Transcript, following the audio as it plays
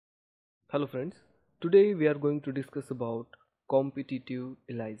Hello friends, today we are going to discuss about competitive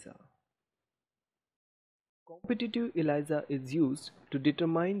ELISA. Competitive ELISA is used to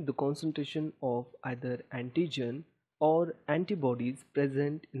determine the concentration of either antigen or antibodies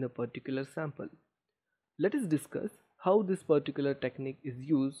present in a particular sample. Let us discuss how this particular technique is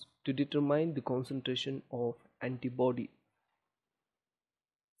used to determine the concentration of antibody.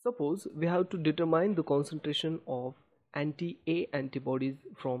 Suppose we have to determine the concentration of anti-A antibodies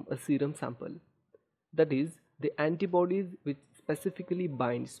from a serum sample. That is, the antibodies which specifically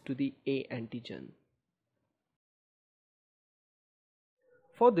binds to the A antigen.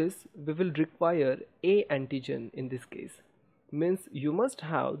 For this, we will require A antigen in this case. Means you must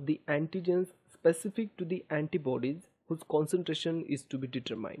have the antigens specific to the antibodies whose concentration is to be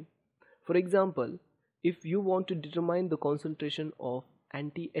determined. For example, if you want to determine the concentration of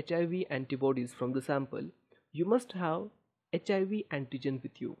anti-HIV antibodies from the sample, you must have HIV antigen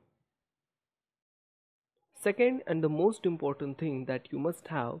with you. Second and the most important thing that you must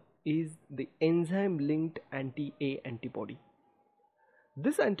have is the enzyme linked anti-A antibody.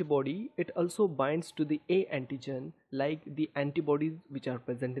 This antibody, it also binds to the A antigen like the antibodies which are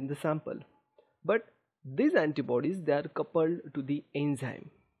present in the sample. But these antibodies, they are coupled to the enzyme.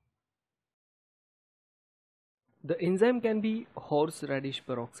 The enzyme can be horseradish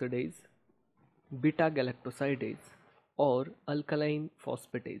peroxidase, beta-galactosidase or alkaline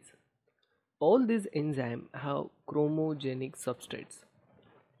phosphatase. All these enzymes have chromogenic substrates.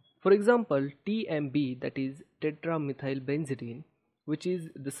 For example, TMB, that is tetramethylbenzidine, which is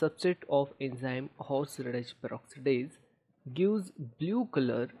the substrate of enzyme horseradish peroxidase, gives blue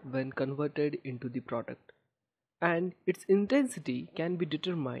color when converted into the product, and its intensity can be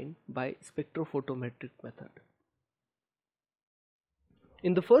determined by spectrophotometric method.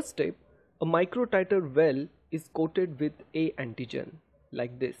 In the first step, a microtiter well is coated with A antigen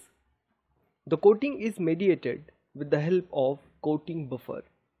like this. The coating is mediated with the help of coating buffer.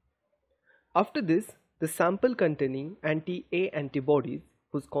 After this, the sample containing anti-A antibodies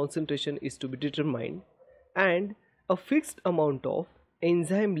whose concentration is to be determined and a fixed amount of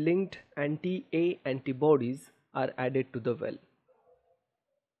enzyme linked anti-A antibodies are added to the well.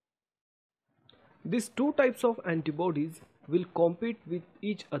 These two types of antibodies will compete with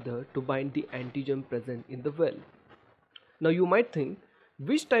each other to bind the antigen present in the well. Now you might think,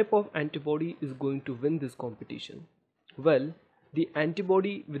 which type of antibody is going to win this competition? Well, the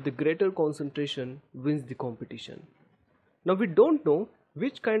antibody with the greater concentration wins the competition. Now we don't know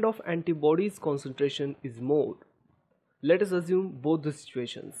which kind of antibody's concentration is more. Let us assume both the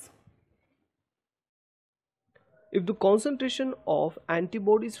situations. If the concentration of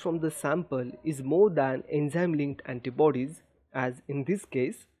antibodies from the sample is more than enzyme linked antibodies, as in this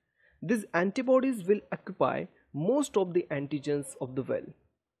case, these antibodies will occupy most of the antigens of the well.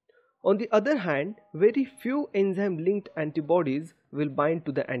 On the other hand, very few enzyme linked antibodies will bind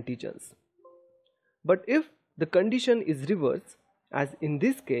to the antigens. But if the condition is reversed, as in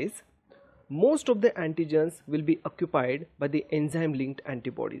this case, most of the antigens will be occupied by the enzyme linked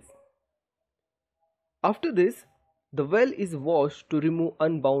antibodies. After this, the well is washed to remove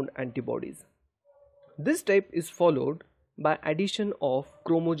unbound antibodies. This step is followed by addition of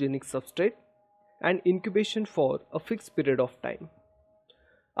chromogenic substrate and incubation for a fixed period of time.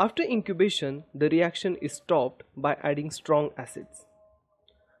 After incubation, the reaction is stopped by adding strong acids.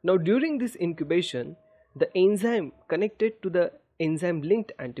 Now during this incubation, the enzyme connected to the enzyme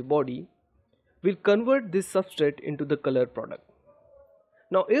linked antibody will convert this substrate into the color product.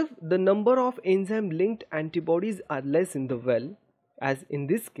 Now if the number of enzyme linked antibodies are less in the well, as in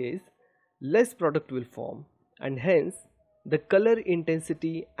this case, less product will form, and hence the color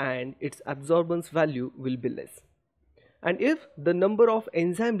intensity and its absorbance value will be less. And if the number of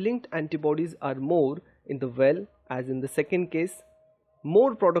enzyme linked antibodies are more in the well, as in the second case,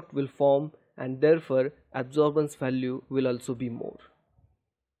 more product will form and therefore absorbance value will also be more.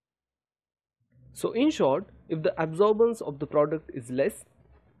 So in short, if the absorbance of the product is less,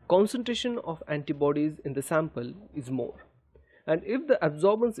 concentration of antibodies in the sample is more, and if the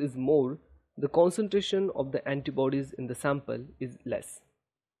absorbance is more, the concentration of the antibodies in the sample is less.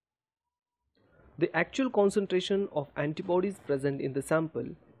 The actual concentration of antibodies present in the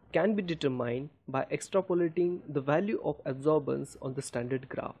sample can be determined by extrapolating the value of absorbance on the standard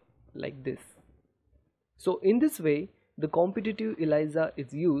graph like this. So in this way, the competitive ELISA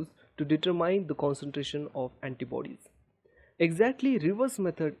is used to determine the concentration of antibodies. Exactly reverse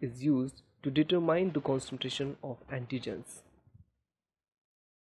method is used to determine the concentration of antigens.